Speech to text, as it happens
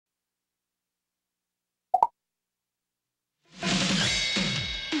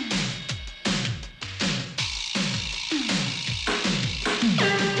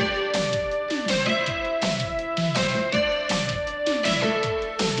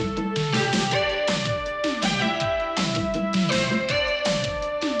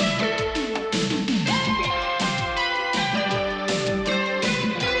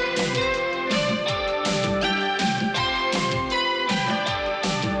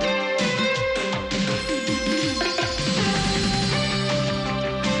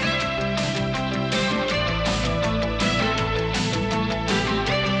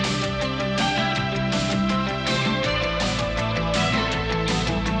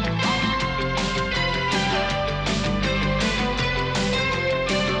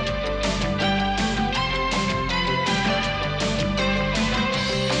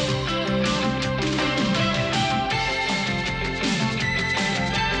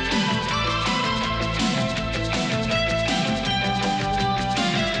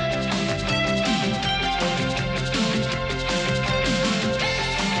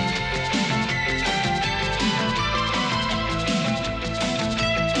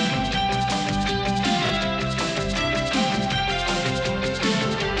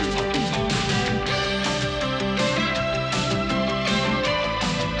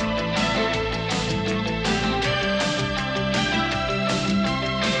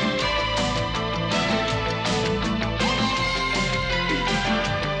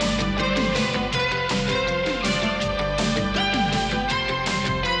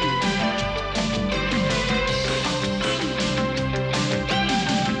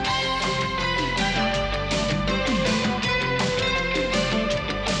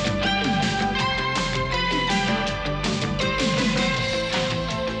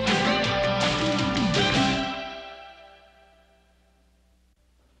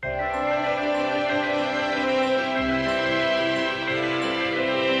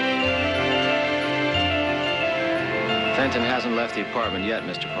left the apartment yet,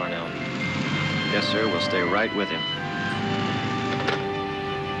 Mr. Parnell. Yes, sir, we'll stay right with him.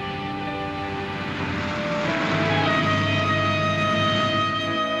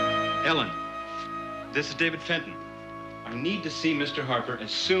 Ellen, this is David Fenton. I need to see Mr. Harper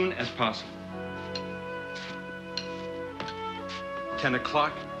as soon as possible. 10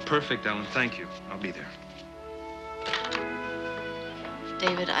 o'clock? Perfect, Ellen. Thank you. I'll be there.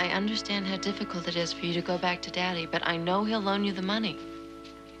 David, I understand how difficult it is for you to go back to Daddy, but I know he'll loan you the money.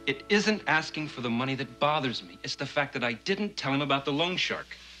 It isn't asking for the money that bothers me. It's the fact that I didn't tell him about the loan shark.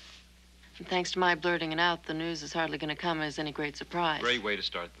 And thanks to my blurting it out, the news is hardly going to come as any great surprise. Great way to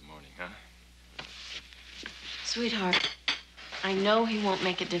start the morning, huh? Sweetheart, I know he won't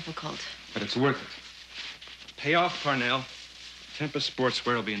make it difficult. But it's worth it. Pay off Parnell. Tempest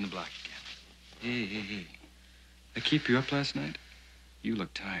Sportswear will be in the black again. Hey. They keep you up last night? You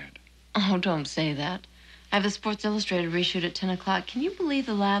look tired. Oh, don't say that. I have the Sports Illustrated reshoot at 10 o'clock. Can you believe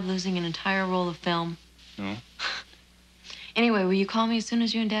the lab losing an entire roll of film? No. Anyway, will you call me as soon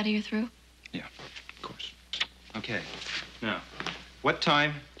as you and Daddy are through? Yeah, of course. Okay. Now, what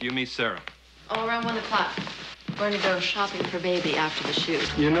time do you meet Sarah? Oh, around 1 o'clock. We're going to go shopping for baby after the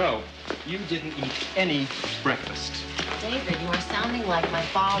shoot. You know, you didn't eat any breakfast. David, you are sounding like my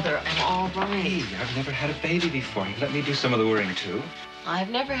father. I'm all right. Hey, I've never had a baby before. You let me do some of the worrying, too.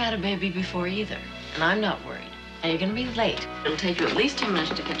 I've never had a baby before either, and I'm not worried. And you're going to be late. It'll take you at least 10 minutes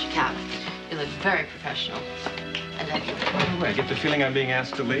to catch a cab. You look very professional. And then... By the way, I get the feeling I'm being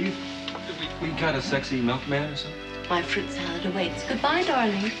asked to leave. We got a sexy milkman or something? My fruit salad awaits. Goodbye,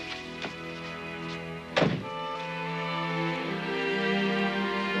 darling.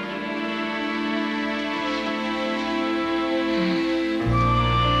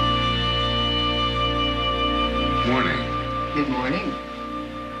 Morning. Good morning.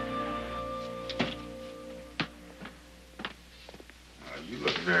 You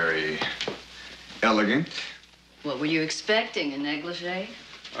look very elegant. What were you expecting, a negligee?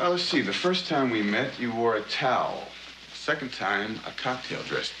 Well, let's see. The first time we met, you wore a towel. Second time, a cocktail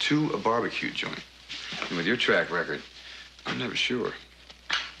dress to a barbecue joint. And with your track record, I'm never sure.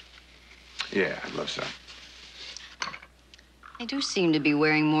 Yeah, I'd love some. I do seem to be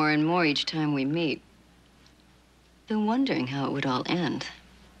wearing more and more each time we meet. Been wondering how it would all end.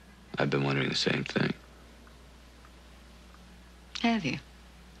 I've been wondering the same thing. Have you?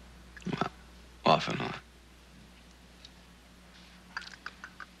 Well, off and on.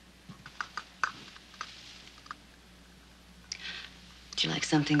 Would you like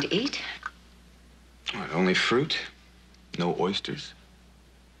something to eat? What, only fruit? No oysters?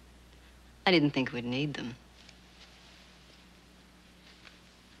 I didn't think we'd need them.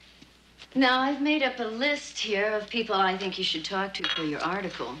 Now, I've made up a list here of people I think you should talk to for your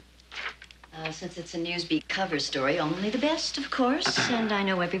article. Since it's a Newsbeat cover story, only the best, of course, and I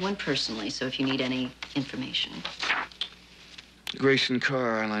know everyone personally, so if you need any information. Grayson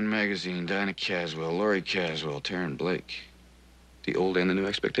Carr, Eyeline Magazine, Dinah Caswell, Laurie Caswell, Taryn Blake. The old and the new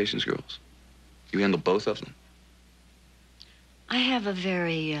Expectations girls. You handle both of them? I have a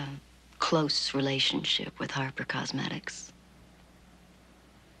very close relationship with Harper Cosmetics.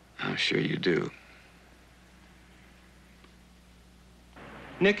 I'm sure you do.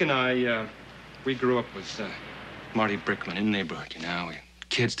 Nick and I, we grew up with Marty Brickman in the neighborhood, you know. We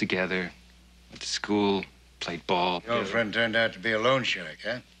kids together, went to school, played ball. Your old friend turned out to be a loan shark,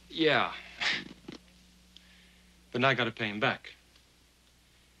 huh? Yeah. But now I gotta pay him back.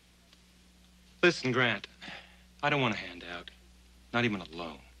 Listen, Grant, I don't want a handout, not even a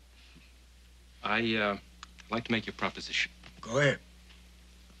loan. I'd like to make you a proposition. Go ahead.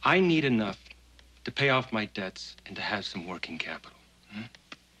 I need enough to pay off my debts and to have some working capital.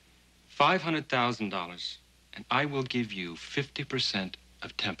 $500,000, and I will give you 50%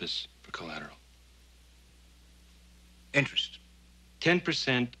 of Tempest for collateral. Interest.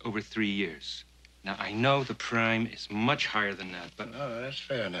 10% over 3 years. Now, I know the prime is much higher than that, but... Oh, that's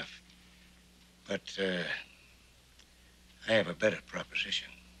fair enough. But, I have a better proposition.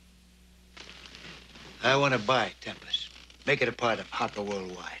 I want to buy Tempest. Make it a part of Harper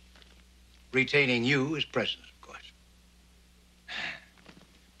Worldwide. Retaining you as president, of course.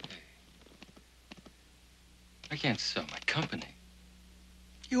 I can't sell my company.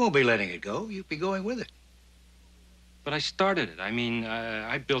 You won't be letting it go. You'll be going with it. But I started it. I mean,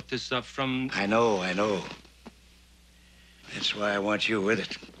 I built this up from... I know. That's why I want you with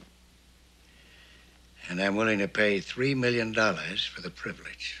it. And I'm willing to pay $3 million for the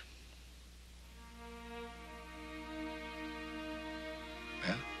privilege.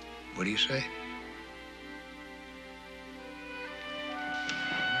 Well, what do you say?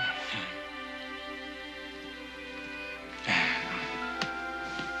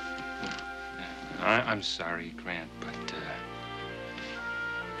 I'm sorry, Grant, but,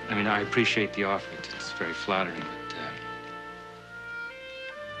 I mean, I appreciate the offer. It's very flattering, but,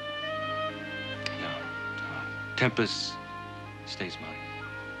 no. Tempest stays mine.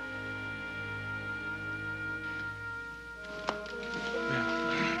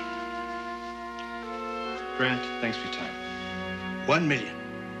 Grant, thanks for your time. 1 million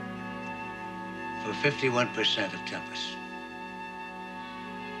for 51% of Tempest.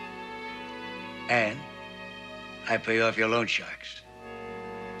 And I pay off your loan sharks.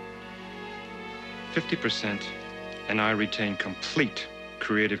 50%, and I retain complete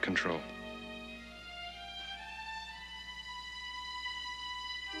creative control.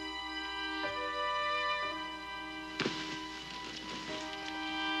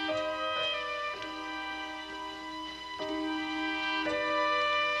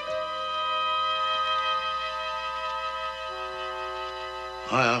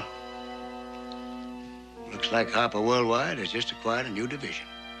 Well, looks like Harper Worldwide has just acquired a new division.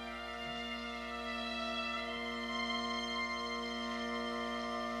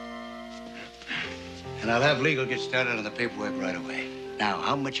 And I'll have legal get started on the paperwork right away. Now,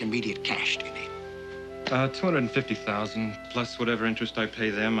 how much immediate cash do you need? 250,000 plus whatever interest I pay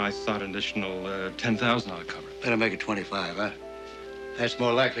them. I thought an additional 10,000 ought to cover it. Better make it 25, huh? That's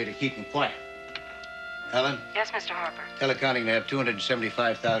more likely to keep them quiet. Helen? Yes, Mr. Harper. Tell accounting to have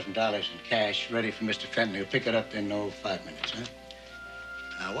 $275,000 in cash ready for Mr. Fenton. He'll pick it up in 5 minutes, huh?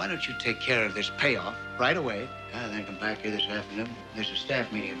 Now, why don't you take care of this payoff right away, and then come back here this afternoon? There's a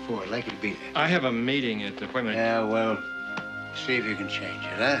staff meeting at 4. I'd like you to be there. I have a meeting at the appointment. Yeah, well, see if you can change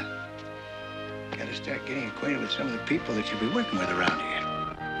it, huh? Gotta start getting acquainted with some of the people that you'll be working with around here.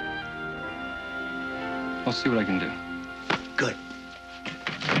 I'll see what I can do. Good.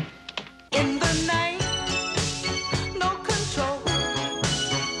 In the night, no control.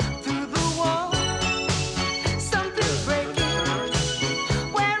 Through the wall, something breaking.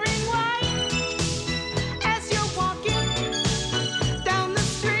 Wearing white as you're walking down the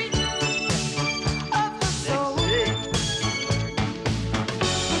street of the soul.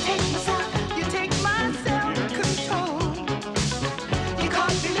 You take my self-control. You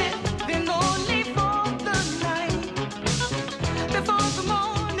can't be living only for the night. Before the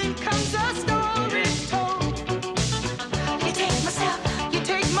morning comes a story told. You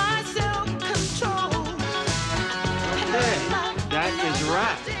take my self-control. That is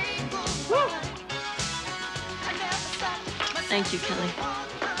right. Thank you, Kelly.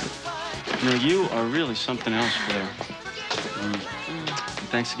 You know, you are really something else, Blair.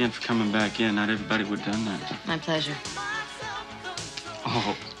 Thanks again for coming back in. Not everybody would have done that. My pleasure.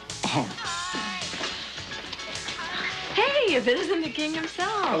 Oh. Hey, if it isn't the king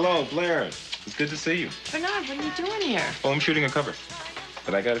himself. Hello, Blair. It's good to see you. Bernard, what are you doing here? Oh, I'm shooting a cover.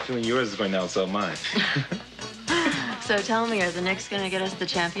 But I got a feeling yours is going to outsell mine. So tell me, are the Knicks going to get us the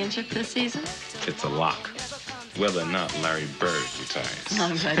championship this season? It's a lock. Whether or not Larry Bird retires.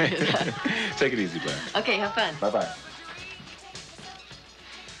 I'm glad to hear that. Take it easy, Blair. Okay, have fun. Bye-bye.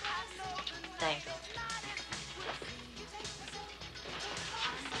 Thanks.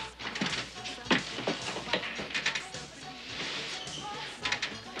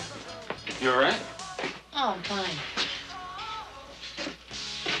 You all right? Oh, I'm fine.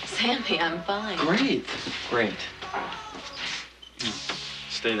 Sammy, I'm fine. Great.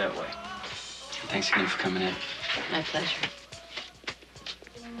 Stay that way. Thanks again for coming in. My pleasure.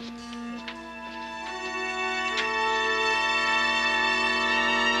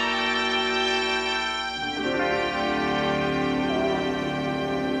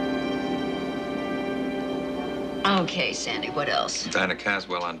 Okay, Sandy, what else? Dinah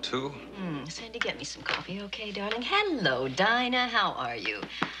Caswell on 2. Sandy, get me some coffee, okay, darling? Hello, Dinah. How are you?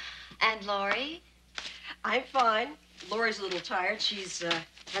 And Laurie? I'm fine. Lori's a little tired. She's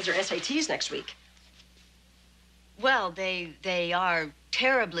has her SATs next week. Well, they are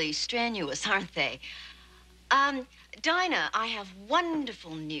terribly strenuous, aren't they? Dinah, I have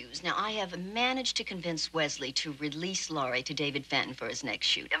wonderful news. Now, I have managed to convince Wesley to release Laurie to David Fenton for his next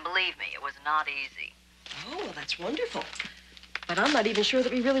shoot. And believe me, it was not easy. Oh, well, that's wonderful. But I'm not even sure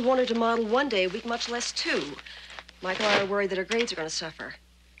that we really want her to model 1 day a week, much less 2. Michael and I are worried that her grades are going to suffer.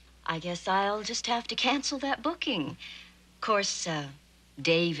 I guess I'll just have to cancel that booking. Of course,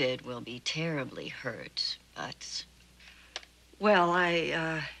 David will be terribly hurt, but... Well,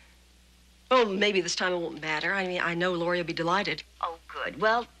 well, maybe this time it won't matter. I mean, I know Laurie will be delighted. Oh, good.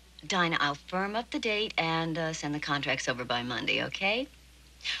 Well, Dinah, I'll firm up the date and send the contracts over by Monday, okay?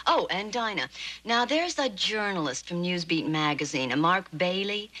 Oh, and Dinah, now there's a journalist from Newsbeat magazine, a Mark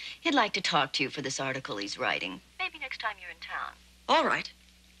Bailey. He'd like to talk to you for this article he's writing. Maybe next time you're in town. All right.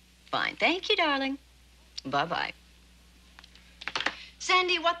 Fine. Thank you, darling. Bye-bye.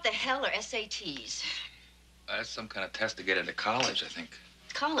 Sandy, what the hell are SATs? That's some kind of test to get into college, I think.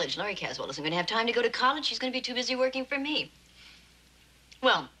 College? Laurie Caswell isn't going to have time to go to college. She's going to be too busy working for me.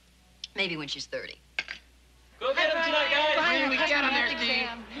 Well, maybe when she's 30. Go get him tonight, guys. Finally, We get him there, Steve.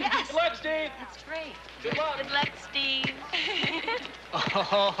 Yes. Good luck, Steve. That's great. Good luck. Good luck, Steve.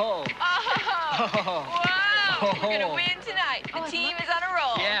 Oh. Whoa! We're gonna win tonight. The team is on a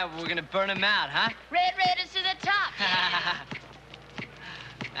roll. Yeah, we're gonna burn them out, huh? Red Raiders to the top.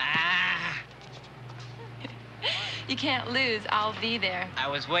 Ah, You can't lose. I'll be there. I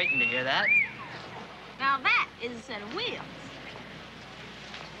was waiting to hear that. Now that is a set of wheels.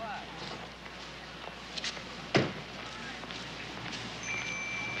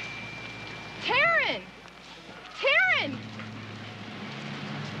 Taryn! Taryn!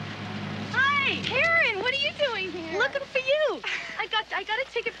 Hi! Taryn, what are you doing here? Looking for you. I got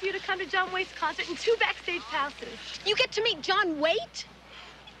a ticket for you to come to John Waite's concert and 2 backstage passes. You get to meet John Waite?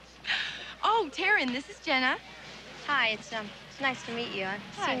 Oh, Taryn, this is Jenna. Hi, it's nice to meet you. I've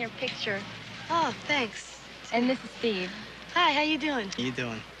Hi. seen your picture. Oh, thanks. And this is Steve. Hi, how you doing? How you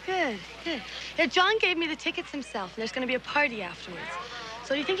doing? Good, good. Yeah, John gave me the tickets himself, and there's going to be a party afterwards.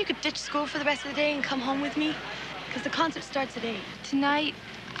 So do you think you could ditch school for the rest of the day and come home with me? Because the concert starts at 8. Tonight,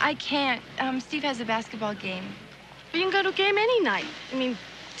 I can't. Steve has a basketball game. But you can go to a game any night. I mean,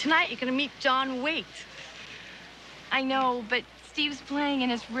 tonight you're going to meet John Waite. I know, but Steve's playing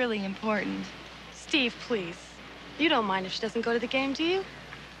and it's really important. Steve, please. You don't mind if she doesn't go to the game, do you?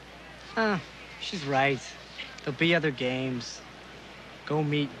 She's right. There'll be other games. Go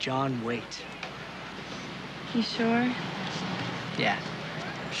meet John Waite. You sure? Yeah,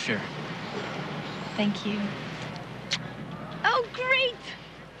 sure. Thank you. Oh, great!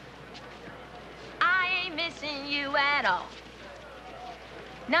 I ain't missing you at all.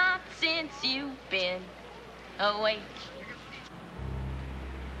 Not since you've been away.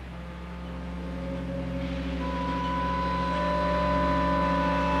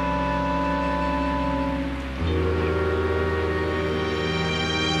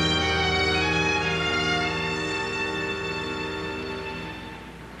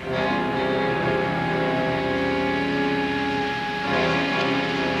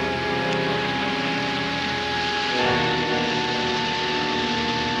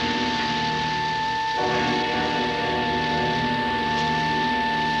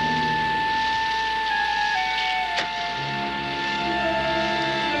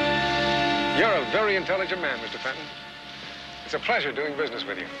 You're a very intelligent man, Mr. Fenton. It's a pleasure doing business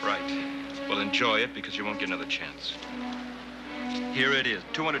with you. Right. Well, enjoy it because you won't get another chance. Here it is,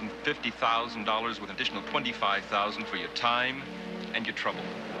 $250,000 with an additional $25,000 for your time and your trouble.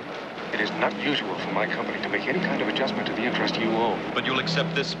 It is not usual for my company to make any kind of adjustment to the interest you owe. But you'll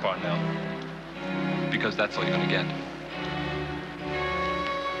accept this, Parnell, because that's all you're going to get.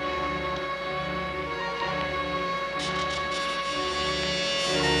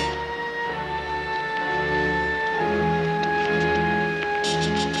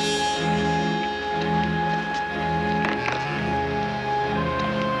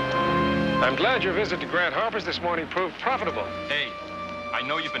 I'm glad your visit to Grant Harper's this morning proved profitable. Hey, I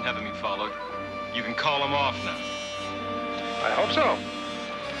know you've been having me followed. You can call him off now. I hope so.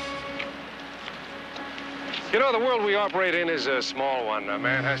 You know, the world we operate in is a small one. A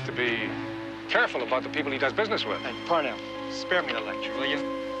man has to be careful about the people he does business with. Hey, Parnell, spare me the lecture, will you?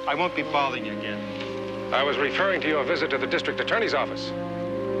 I won't be bothering you again. I was referring to your visit to the district attorney's office.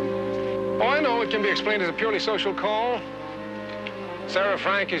 Oh, I know it can be explained as a purely social call. Sarah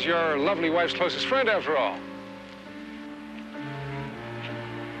Frank is your lovely wife's closest friend, after all.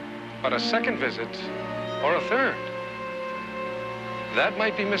 But a second visit, or a third, that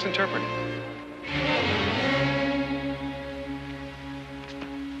might be misinterpreted.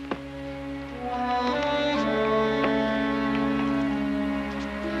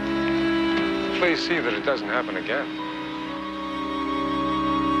 Please see that it doesn't happen again.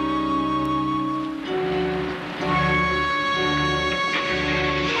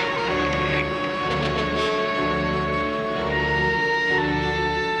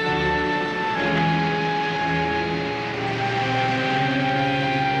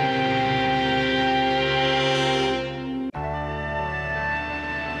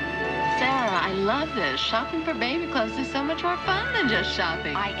 Shopping for baby clothes is so much more fun than just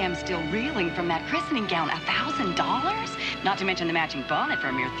shopping. I am still reeling from that christening gown. $1,000? Not to mention the matching bonnet for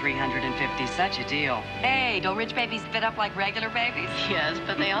a mere $350. Such a deal. Hey, don't rich babies fit up like regular babies? Yes,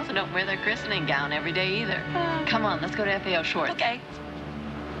 but they also don't wear their christening gown every day either. Come on, let's go to FAO Shorts. Okay.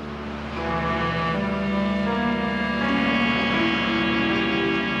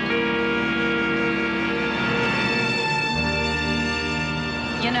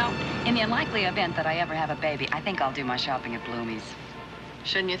 You know, in the unlikely event that I ever have a baby, I think I'll do my shopping at Bloomie's.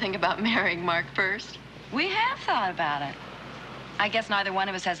 Shouldn't you think about marrying Mark first? We have thought about it. I guess neither one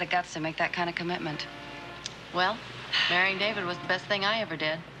of us has the guts to make that kind of commitment. Well, marrying David was the best thing I ever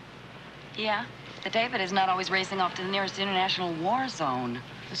did. Yeah, but David is not always racing off to the nearest international war zone.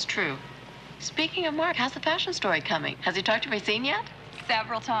 It's true. Speaking of Mark, how's the fashion story coming? Has he talked to Racine yet?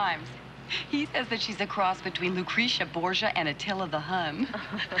 Several times. He says that she's a cross between Lucretia Borgia and Attila the Hun.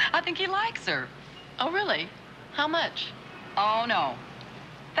 I think he likes her. Oh, really? How much? Oh, no.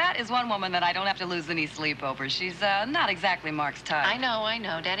 That is one woman that I don't have to lose any sleep over. She's not exactly Mark's type. I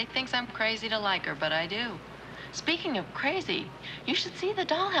know. Daddy thinks I'm crazy to like her, but I do. Speaking of crazy, you should see the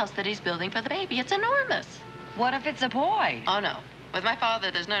dollhouse that he's building for the baby. It's enormous. What if it's a boy? Oh, no. With my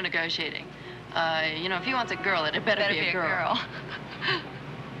father, there's no negotiating. You know, if he wants a girl, it better be a girl.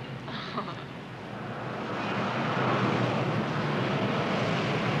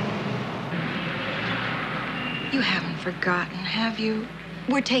 You haven't forgotten, have you?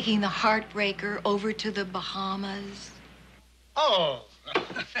 We're taking the Heartbreaker over to the Bahamas. Oh,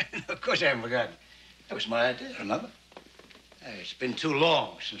 of course I haven't forgotten. That was my idea, remember? It's been too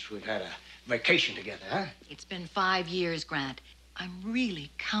long since we've had a vacation together, huh? It's been 5 years, Grant. I'm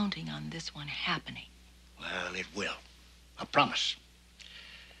really counting on this one happening. Well, it will. I promise.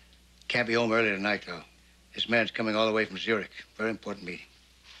 Can't be home early tonight, though. This man's coming all the way from Zurich. Very important meeting.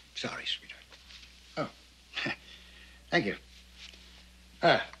 Sorry, sweetheart. Oh, thank you.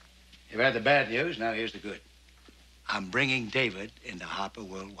 You've had the bad news, now here's the good. I'm bringing David into Harper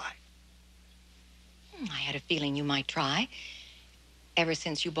Worldwide. I had a feeling you might try. Ever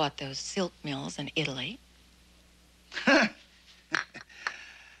since you bought those silk mills in Italy.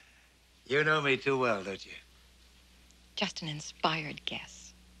 You know me too well, don't you? Just an inspired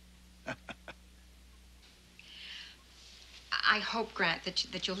guess. I hope, Grant,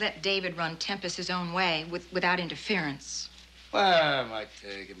 that you'll let David run Tempest his own way without interference. Well, I might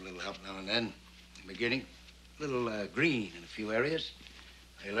give him a little help now and then. In the beginning, a little green in a few areas.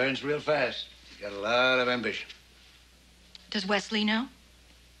 He learns real fast. He's got a lot of ambition. Does Wesley know?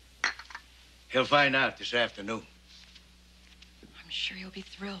 He'll find out this afternoon. I'm sure you'll be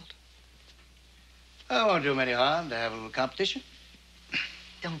thrilled. I won't do him any harm to have a little competition.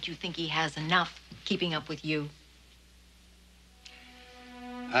 Don't you think he has enough keeping up with you?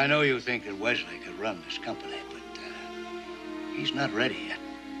 I know you think that Wesley could run this company, but he's not ready yet.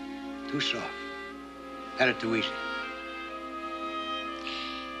 Too soft. Had it too easy.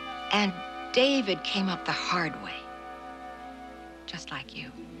 And David came up the hard way. Just like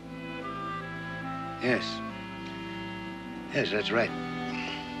you. Yes. Yes, that's right.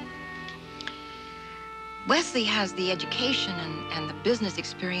 Wesley has the education and the business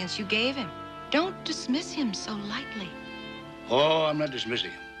experience you gave him. Don't dismiss him so lightly. Oh, I'm not dismissing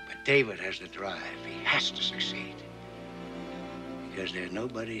him. But David has the drive. He has to succeed. Because there's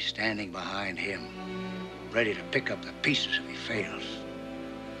nobody standing behind him, ready to pick up the pieces if he fails.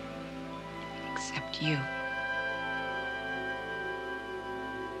 Except you.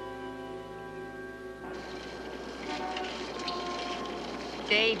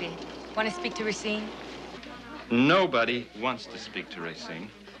 David, want to speak to Racine? Nobody wants to speak to Racine.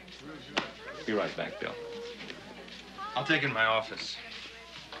 Be right back, Bill. I'll take it in my office.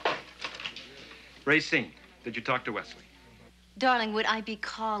 Racine, did you talk to Wesley? Darling, would I be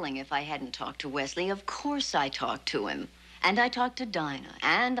calling if I hadn't talked to Wesley? Of course I talked to him. And I talked to Dinah,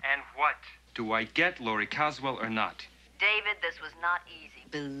 and... And what? Do I get Laurie Caswell or not? David, this was not easy.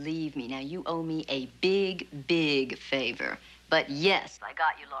 Believe me, now you owe me a big, big favor. But yes, I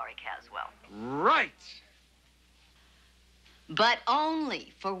got you Laurie Caswell. Right! But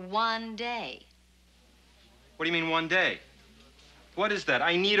only for one day. What do you mean one day? What is that?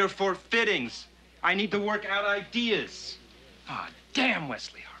 I need her for fittings. I need to work out ideas. Ah, damn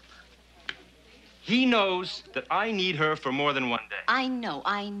Wesley Harper. He knows that I need her for more than one day. I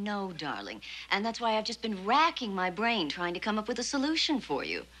know, darling. And that's why I've just been racking my brain trying to come up with a solution for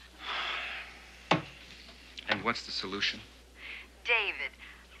you. And what's the solution? David,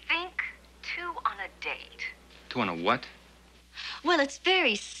 think 2 on a date. 2 on a what? Well, it's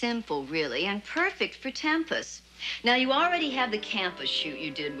very simple, really, and perfect for Tempest. Now, you already have the campus shoot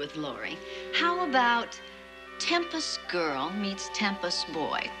you did with Laurie. How about Tempest girl meets Tempest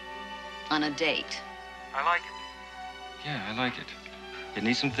boy on a date? I like it. Yeah, I like it. It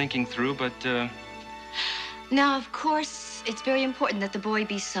needs some thinking through, but, Now, of course, it's very important that the boy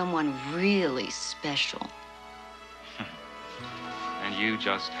be someone really special. And you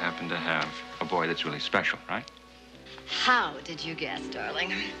just happen to have a boy that's really special, right? How did you guess,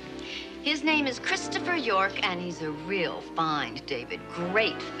 darling? His name is Christopher York, and he's a real find, David.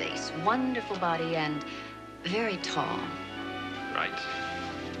 Great face, wonderful body, and very tall. Right.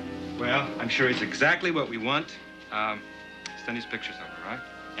 Well, I'm sure it's exactly what we want. Send these pictures over, right?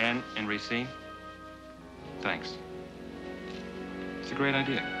 Anne and Racine? Thanks. It's a great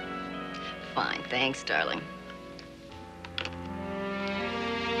idea. Fine, thanks, darling.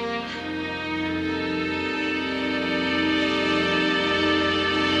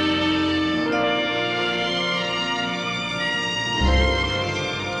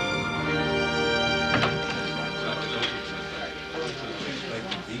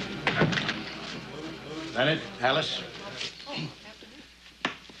 Leonard, Alice.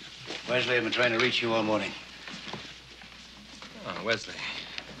 Wesley, I've been trying to reach you all morning. Oh, Wesley.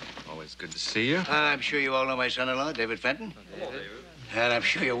 Always good to see you. I'm sure you all know my son-in-law, David Fenton. And I'm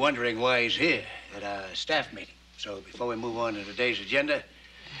sure you're wondering why he's here at our staff meeting. So before we move on to today's agenda,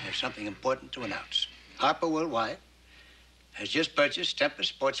 there's something important to announce. Harper Worldwide has just purchased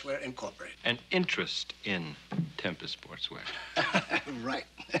Tempest Sportswear Incorporated. An interest in Tempest Sportswear. Right.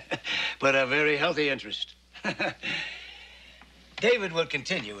 But a very healthy interest. David will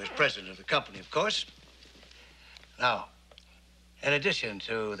continue as president of the company, of course. Now, in addition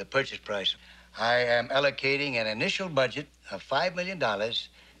to the purchase price, I am allocating an initial budget of $5 million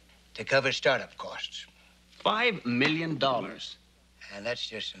to cover startup costs. $5 million? And that's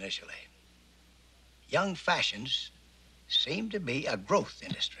just initially. Young fashions seem to be a growth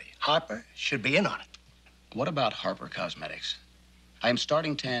industry. Harper should be in on it. What about Harper Cosmetics? I am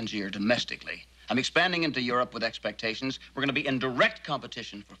starting Tangier domestically. I'm expanding into Europe with expectations. We're going to be in direct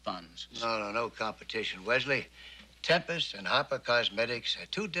competition for funds. No competition, Wesley. Tempest and Harper Cosmetics are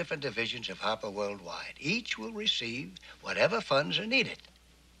two different divisions of Harper Worldwide. Each will receive whatever funds are needed.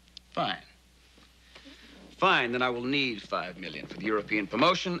 Fine. Fine, then I will need $5 million for the European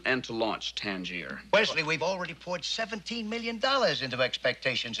promotion and to launch Tangier. Wesley, we've already poured $17 million into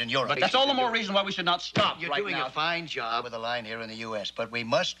expectations in Europe. But that's all the more reason why we should not stop You're right doing now. a fine job with the line here in the U.S., but we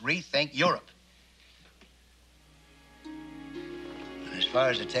must rethink Europe. And as far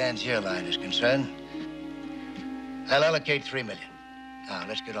as the Tangier line is concerned, I'll allocate $3 million. Now,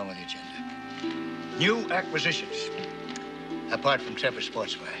 let's get on with the agenda. New acquisitions, apart from Tempest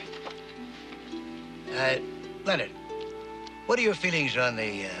Sportswear. Leonard, what are your feelings on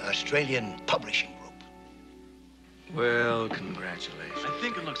the Australian publishing group? Well, congratulations. I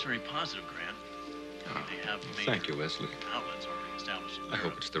think it looks very positive, Grant. They have Thank you, Wesley. outlets already established in I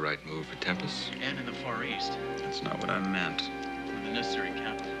hope it's the right move for Tempest. and in the Far East, That's not what I meant. with the necessary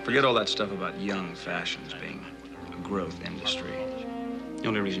capital. Forget all that stuff about young fashions being a growth industry. The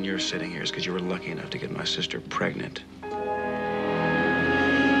only reason you're sitting here is because you were lucky enough to get my sister pregnant.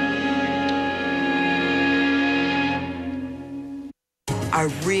 I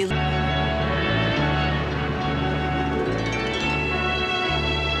really...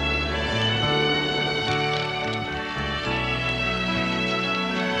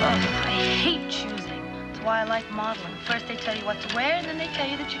 I hate choosing. That's why I like modeling. First they tell you what to wear, and then they tell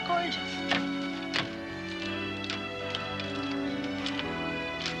you that you're gorgeous.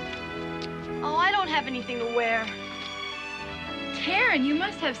 Oh, I don't have anything to wear. Taryn, you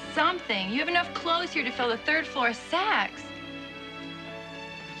must have something. You have enough clothes here to fill the third floor of Saks.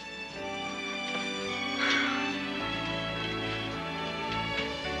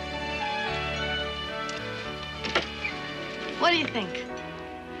 What do you think?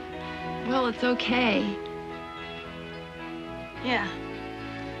 Well, it's okay. Yeah.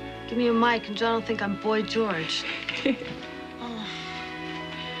 Give me a mic, and John will think I'm Boy George. Oh.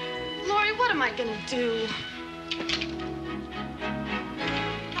 Lori, what am I gonna do?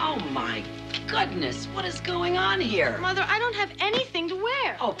 Oh, my goodness. What is going on here? Mother, I don't have anything to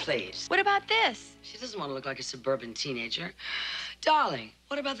wear. Oh, please. What about this? She doesn't want to look like a suburban teenager. Darling,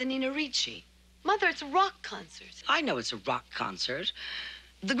 what about the Nina Ricci? Mother, it's a rock concert. I know it's a rock concert.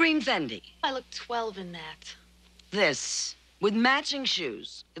 The green Fendi. I look 12 in that. This, with matching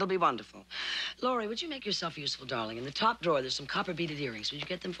shoes. It'll be wonderful. Laurie, would you make yourself useful, darling? In the top drawer, there's some copper-beaded earrings. Would you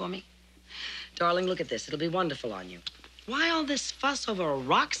get them for me? Darling, look at this. It'll be wonderful on you. Why all this fuss over a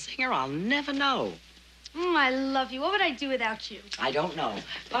rock singer? I'll never know. I love you. What would I do without you? I don't know.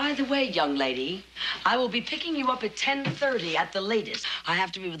 By the way, young lady, I will be picking you up at 10:30 at the latest. I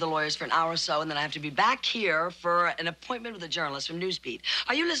have to be with the lawyers for an hour or so, and then I have to be back here for an appointment with a journalist from Newsbeat.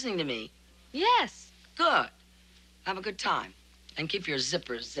 Are you listening to me? Yes. Good. Have a good time. And keep your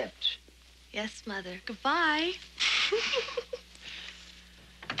zippers zipped. Yes, Mother. Goodbye.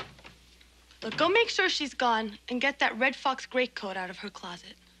 Look, go make sure she's gone and get that Red Fox greatcoat out of her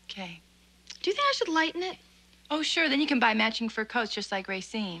closet. Okay. Do you think I should lighten it? Oh, sure. Then you can buy matching fur coats just like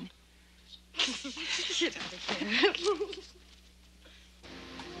Racine. Get out of here.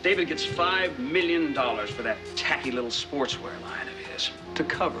 David gets $5 million for that tacky little sportswear line of his to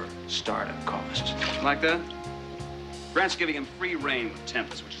cover startup costs. Like that? Grant's giving him free reign with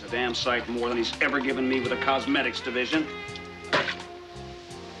Tempest, which is a damn sight more than he's ever given me with a cosmetics division.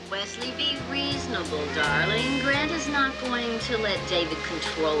 Wesley, be reasonable, darling. Grant is not going to let David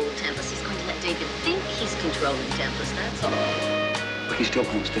control Tempest. He's going to let David think he's controlling Tempest, that's all. But he still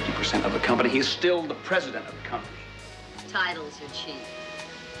owns 50% of the company. He's still the president of the company. Titles are cheap.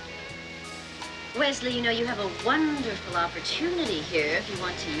 Wesley, you know, you have a wonderful opportunity here if you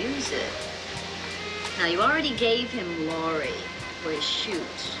want to use it. Now, you already gave him Laurie for his shoot.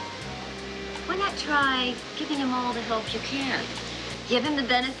 Why not try giving him all the help you can? Give him the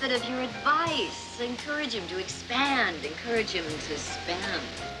benefit of your advice. Encourage him to expand. Encourage him to spend.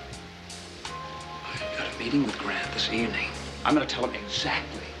 I've got a meeting with Grant this evening. I'm going to tell him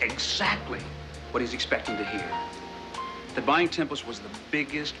exactly what he's expecting to hear. That buying Tempest was the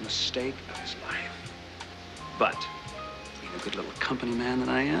biggest mistake of his life. But, being a good little company man that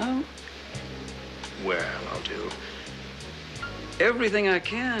I am, well, I'll do everything I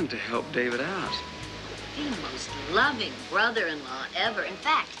can to help David out. The most loving brother-in-law ever. In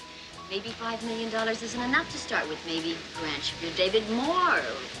fact, maybe $5 million isn't enough to start with. Maybe Grant should give David more.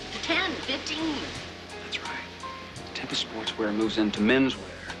 10, 15. That's right. Tempest Sportswear moves into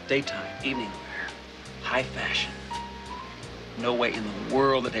menswear, daytime, evening wear, high fashion. No way in the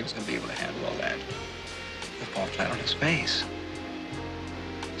world that David's going to be able to handle all that. He'll fall flat on his face.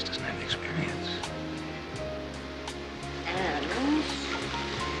 He just doesn't have the experience. And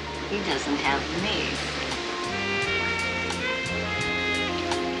he doesn't have me.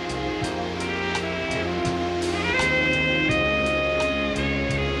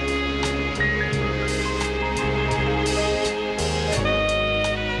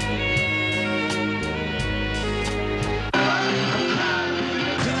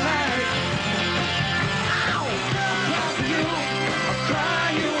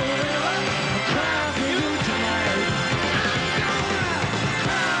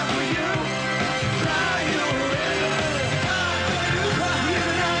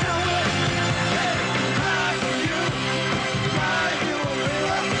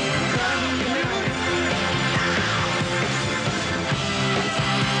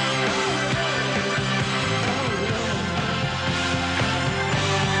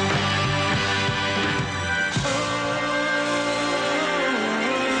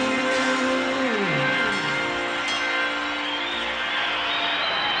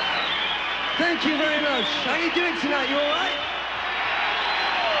 Thank you very much. How are you doing tonight? You all right?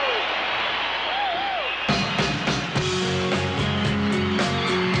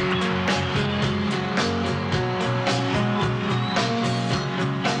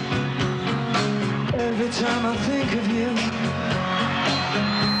 Every time I think of you,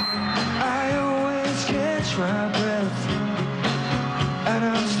 I always catch my breath. And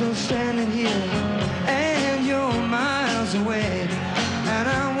I'm still standing here, and you're miles away. And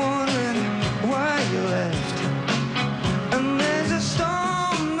I'm wondering why you left. And there's a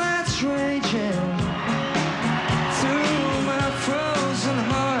storm that's raging through my frozen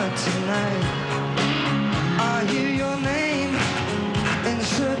heart tonight. I hear your name in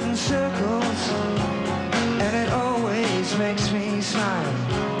certain circles, and it always makes me smile.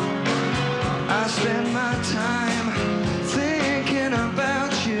 I spend my time thinking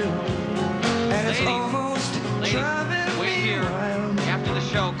about you, and it's almost driving wait me here. wild. After the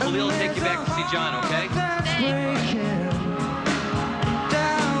show, Khalil will take you back to see John, okay?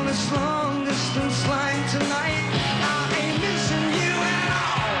 Down this long distance line tonight, I ain't missing you at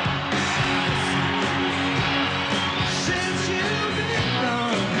all. Since you've been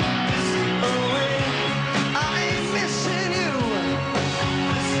gone away, I ain't missing you.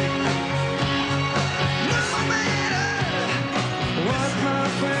 No matter what my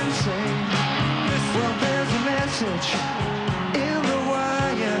friends say, well, there's a message in the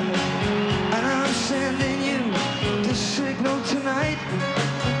wire, and I'm sending you the signal tonight.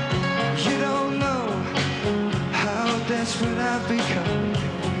 You don't know how desperate I've become,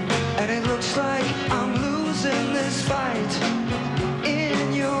 and it looks like I'm losing this fight.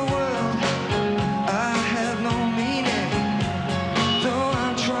 In your world, I have no meaning, though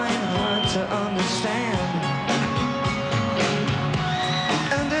I'm trying hard to understand.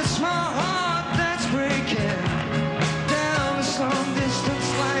 And it's my heart that's breaking down this long distance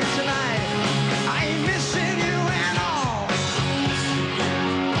line tonight. I ain't missing you at all.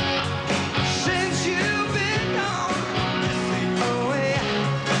 Since you've been gone away,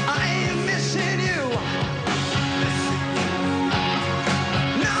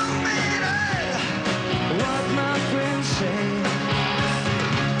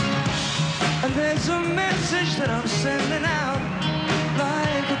 It's a message that I'm sending out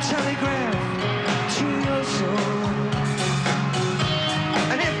like a telegram to your soul.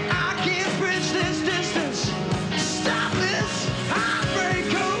 And if I can't bridge this distance, stop this heartbreak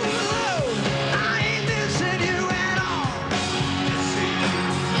overload, I ain't missing you at all.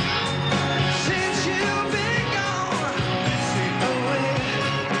 Since you've been gone away.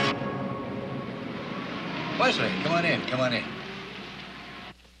 Wesley, come on in, come on in.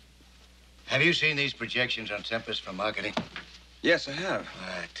 Have you seen these projections on Tempest for marketing? Yes, I have.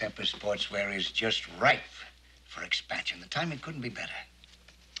 Tempest Sportswear is just ripe for expansion. The timing couldn't be better.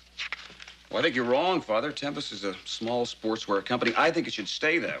 Well, I think you're wrong, Father. Tempest is a small sportswear company. I think it should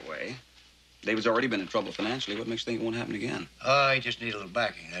stay that way. David's already been in trouble financially. What makes you think it won't happen again? Oh, I just need a little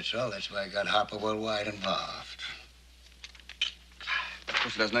backing, that's all. That's why I got Harper Worldwide involved. Of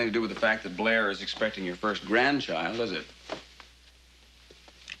course, it has nothing to do with the fact that Blair is expecting your first grandchild, does it?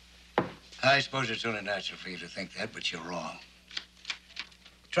 I suppose it's only natural for you to think that, but you're wrong.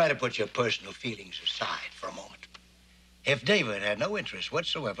 Try to put your personal feelings aside for a moment. If David had no interest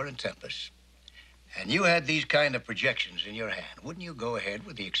whatsoever in Tempest, and you had these kind of projections in your hand, wouldn't you go ahead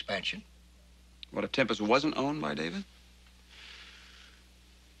with the expansion? What, if Tempest wasn't owned by David?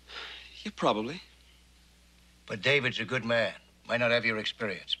 Yeah, probably. But David's a good man. Might not have your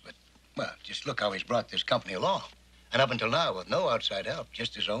experience, but, well, just look how he's brought this company along. And up until now, with no outside help,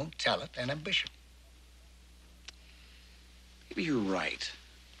 just his own talent and ambition. Maybe you're right.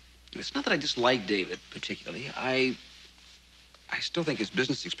 It's not that I dislike David particularly. I still think his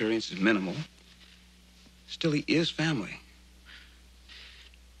business experience is minimal. Still, he is family.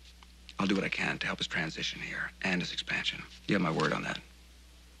 I'll do what I can to help his transition here and his expansion. You have my word on that.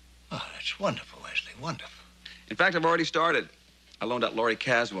 Oh, that's wonderful, Wesley, wonderful. In fact, I've already started. I loaned out Laurie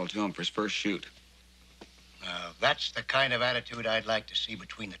Caswell to him for his first shoot. Now, that's the kind of attitude I'd like to see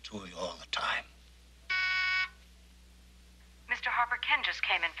between the two of you all the time. Mr. Harper, Ken just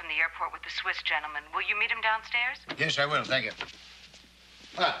came in from the airport with the Swiss gentleman. Will you meet him downstairs? Yes, I will, thank you.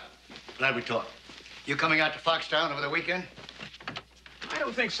 Ah, glad we talked. You coming out to Foxtown over the weekend? I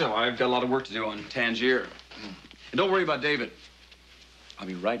don't think so. I've got a lot of work to do on Tangier. And don't worry about David. I'll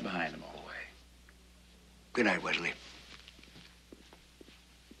be right behind him all the way. Good night, Wesley.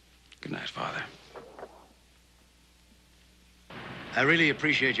 Good night, Father. I really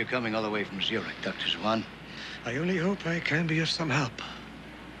appreciate you coming all the way from Zurich, Dr. Swan. I only hope I can be of some help.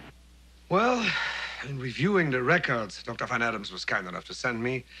 Well, in reviewing the records Dr. Van Adams was kind enough to send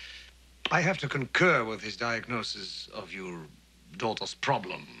me, I have to concur with his diagnosis of your daughter's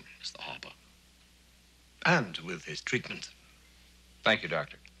problem, Mr. Harper. And with his treatment. Thank you,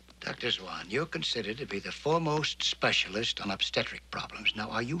 Doctor. Dr. Swan, you're considered to be the foremost specialist on obstetric problems. Now,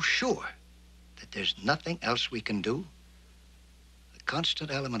 are you sure that there's nothing else we can do? The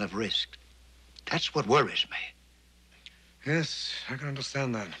constant element of risk. That's what worries me. Yes, I can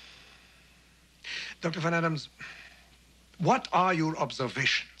understand that. Dr. Van Adams, what are your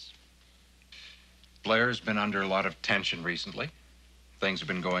observations? Blair's been under a lot of tension recently. Things have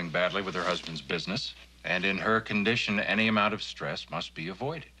been going badly with her husband's business. And in her condition, any amount of stress must be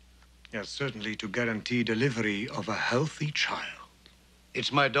avoided. Yes, certainly to guarantee delivery of a healthy child.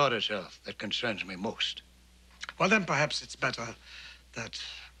 It's my daughter's health that concerns me most. Well, then perhaps it's better that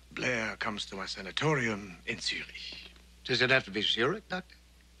Blair comes to my sanatorium in Zurich. Does it have to be Zurich, Doctor?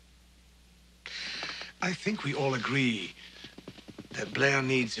 I think we all agree that Blair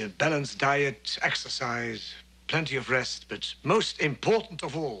needs a balanced diet, exercise, plenty of rest, but most important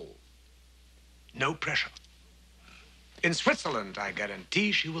of all, no pressure. In Switzerland, I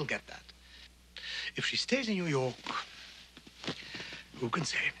guarantee she will get that. If she stays in New York, who can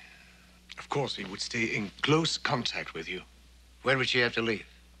say? Of course, we would stay in close contact with you. When would she have to leave?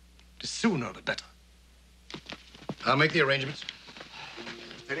 The sooner, the better. I'll make the arrangements.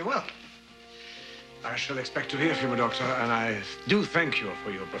 Very well. I shall expect to hear from you, Doctor, and I do thank you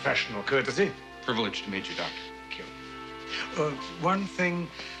for your professional courtesy. Privileged to meet you, Doctor. Thank you. One thing,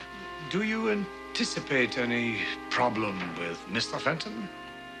 do you anticipate any problem with Mr. Fenton?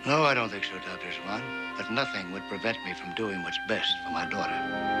 No, I don't think so, Dr. Swan. But nothing would prevent me from doing what's best for my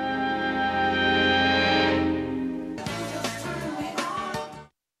daughter.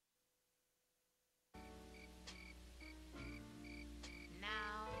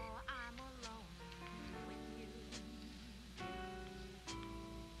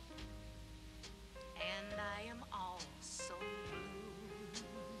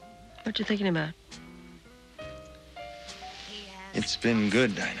 What you thinking about? It's been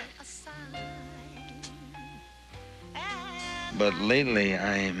good, Dinah. But lately,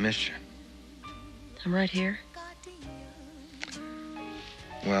 I missed you. I'm right here.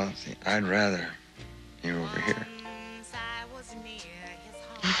 Well, see, I'd rather You're over here.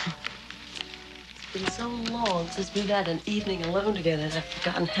 It's been so long since we've had an evening alone together that I've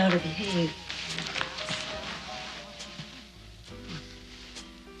forgotten how to behave.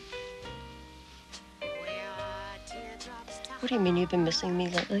 What do you mean you've been missing me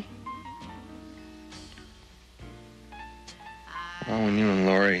lately? Well, when you and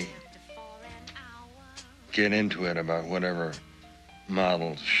Lori get into it about whatever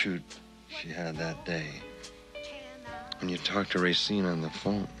model shoot she had that day, when you talk to Racine on the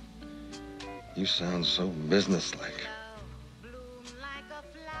phone, you sound so businesslike.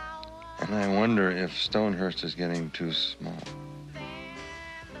 And I wonder if Stonehurst is getting too small.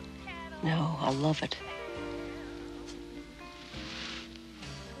 No, I love it.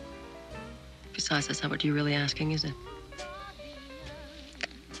 Besides, that's not what you're really asking, is it?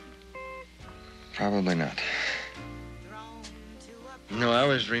 Probably not. No, I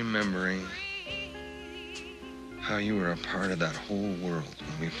was remembering how you were a part of that whole world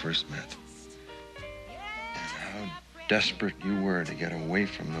when we first met. And how desperate you were to get away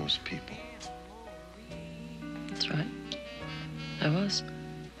from those people. That's right. I was.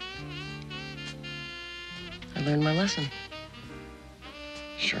 I learned my lesson.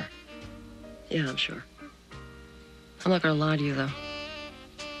 Sure. Yeah, I'm sure. I'm not gonna lie to you, though.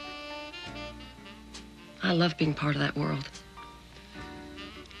 I love being part of that world.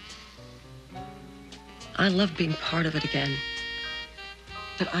 I love being part of it again.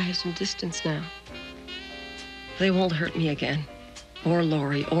 But I have some distance now. They won't hurt me again. Or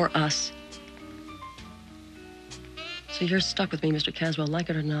Lori, or us. So you're stuck with me, Mr. Caswell, like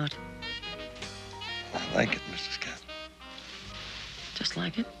it or not. I like it, Mrs. Cat. Just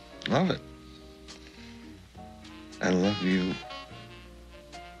like it? Love it. I love you.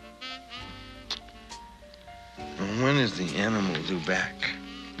 And when is the animal due back?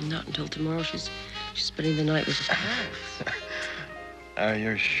 Not until tomorrow. She's spending the night with the parents. Are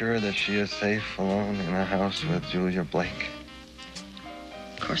you sure that she is safe alone in a house with Julia Blake?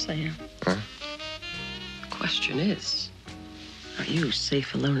 Of course I am. Huh? The question is, are you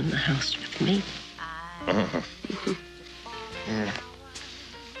safe alone in the house with me? Uh-huh. Yeah.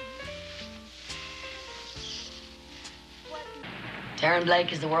 Taryn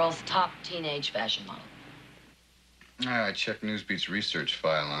Blake is the world's top teenage fashion model. I checked Newsbeat's research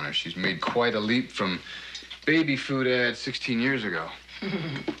file on her. She's made quite a leap from baby food ads 16 years ago.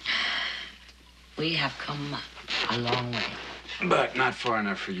 We have come a long way. But not far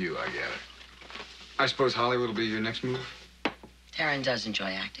enough for you, I gather. I suppose Hollywood will be your next move? Taryn does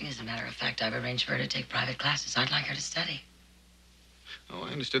enjoy acting. As a matter of fact, I've arranged for her to take private classes. I'd like her to study. Oh,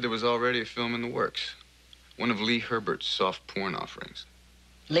 I understood there was already a film in the works. One of Lee Herbert's soft porn offerings.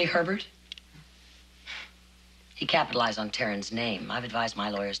 Lee Herbert? He capitalized on Taryn's name. I've advised my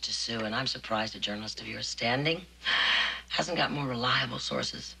lawyers to sue, and I'm surprised a journalist of your standing hasn't got more reliable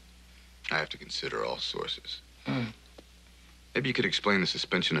sources. I have to consider all sources. Hmm. Maybe you could explain the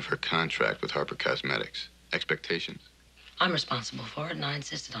suspension of her contract with Harper Cosmetics. Expectations? I'm responsible for it, and I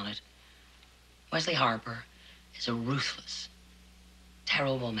insisted on it. Wesley Harper is a ruthless,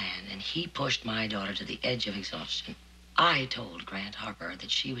 terrible man, and he pushed my daughter to the edge of exhaustion. I told Grant Harper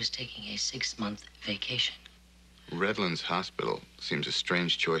that she was taking a 6-month vacation. Redlands Hospital seems a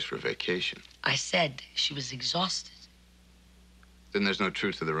strange choice for a vacation. I said she was exhausted. Then there's no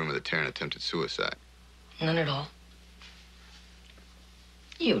truth to the rumor that Taryn attempted suicide. None at all.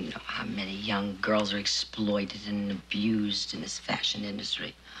 You know how many young girls are exploited and abused in this fashion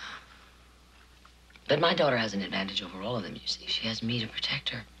industry. But my daughter has an advantage over all of them, you see. She has me to protect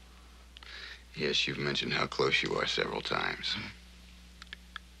her. Yes, you've mentioned how close you are several times.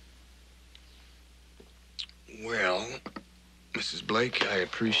 Well, Mrs. Blake, I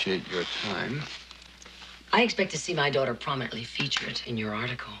appreciate your time. I expect to see my daughter prominently featured in your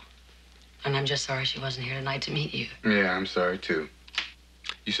article. And I'm just sorry she wasn't here tonight to meet you. Yeah, I'm sorry, too.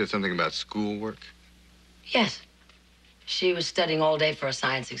 You said something about schoolwork? Yes. She was studying all day for a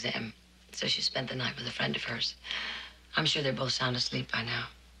science exam, so she spent the night with a friend of hers. I'm sure they're both sound asleep by now.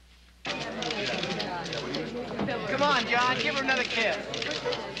 Come on, John, give her another kiss.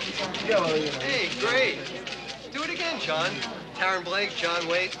 Hey, great. Do it again, John. Taryn Blake, John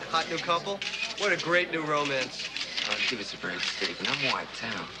Waite, hot new couple. What a great new romance. Oh, she was a great city, but I'm wiped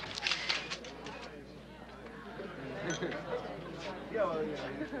out.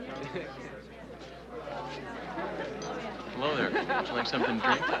 Hello there. Would you like something to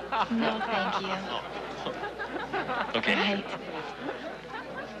drink? No, thank you. Oh. Okay. Right.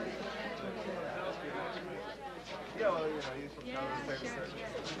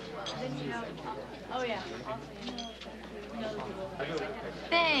 Oh, yeah.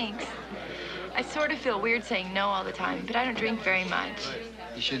 Thanks. I sort of feel weird saying no all the time, but I don't drink very much.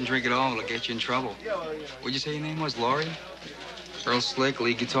 You shouldn't drink at all. It'll get you in trouble. What'd you say your name was? Laurie? Earl Slick,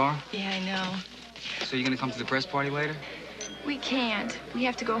 lead guitar? Yeah, I know. So you gonna come to the press party later? We can't. We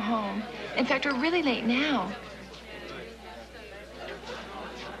have to go home. In fact, we're really late now.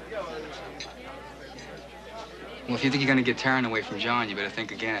 Well, if you think you're gonna get Taryn away from John, you better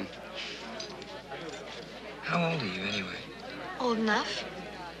think again. How old are you, anyway? Old enough.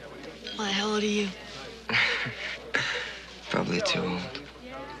 Why, how old are you? Probably too old.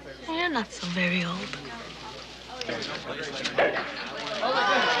 You're not so very old.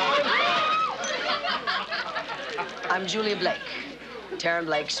 I'm Julia Blake, Taryn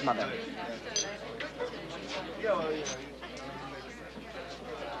Blake's mother.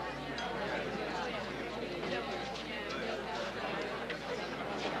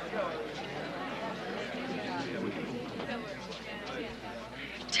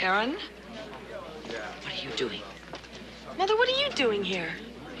 Taryn? What are you doing? Mother, what are you doing here?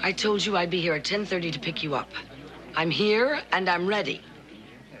 I told you I'd be here at 10:30 to pick you up. I'm here and I'm ready.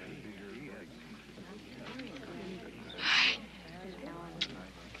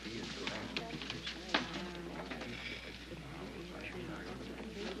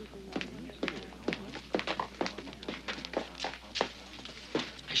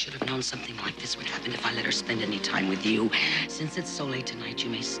 I should have known something like this would happen if I let her spend any time with you. Since it's so late tonight, you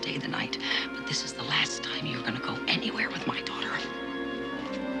may stay the night. But this is the last time you're gonna go anywhere with my daughter.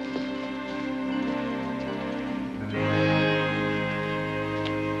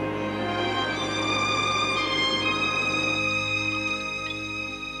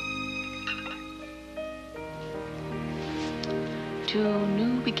 To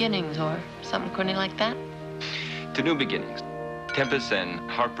new beginnings or something corny like that? To new beginnings. Tempest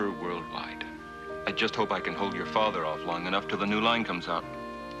and Harper Worldwide. I just hope I can hold your father off long enough till the new line comes out.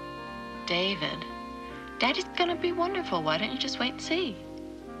 David, Daddy's gonna be wonderful. Why don't you just wait and see?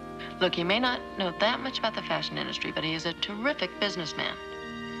 Look, he may not know that much about the fashion industry, but he is a terrific businessman.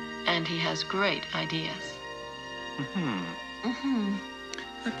 And he has great ideas.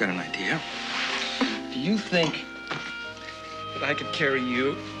 I've got an idea. Do you think that I could carry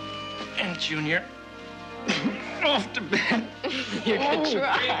you and Junior off to bed? You could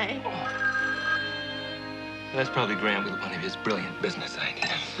try. That's probably Graham with one of his brilliant business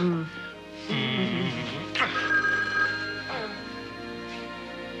ideas.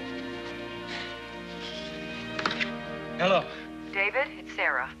 Hello. David, it's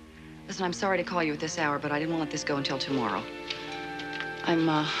Sarah. Listen, I'm sorry to call you at this hour, but I didn't want to let this go until tomorrow.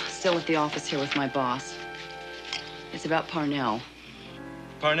 I'm still at the office here with my boss. It's about Parnell.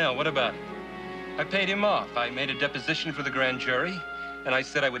 Parnell, what about it? I paid him off. I made a deposition for the grand jury, and I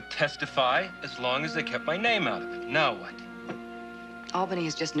said I would testify as long as they kept my name out of it. Now what? Albany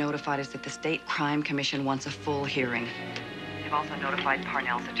has just notified us that the State Crime Commission wants a full hearing. They've also notified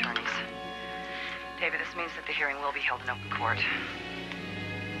Parnell's attorneys. David, this means that the hearing will be held in open court.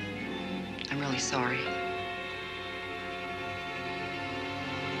 I'm really sorry.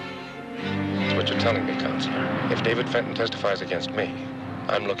 That's what you're telling me, Counselor. If David Fenton testifies against me,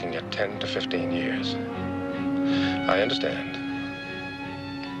 I'm looking at 10 to 15 years. I understand.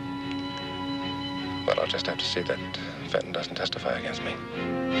 But I'll just have to see that Fenton doesn't testify against me.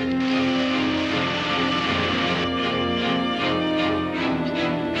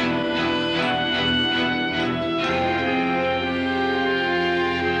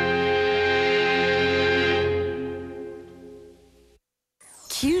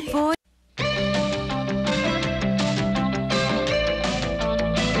 Cute boy.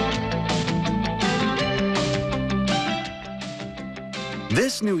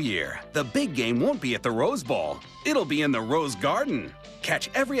 This new year, the big game won't be at the Rose Bowl. It'll be in the Rose Garden. Catch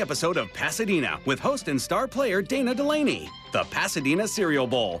every episode of Pasadena with host and star player Dana Delaney. The Pasadena Cereal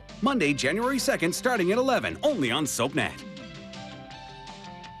Bowl. Monday, January 2nd, starting at 11, only on SoapNet.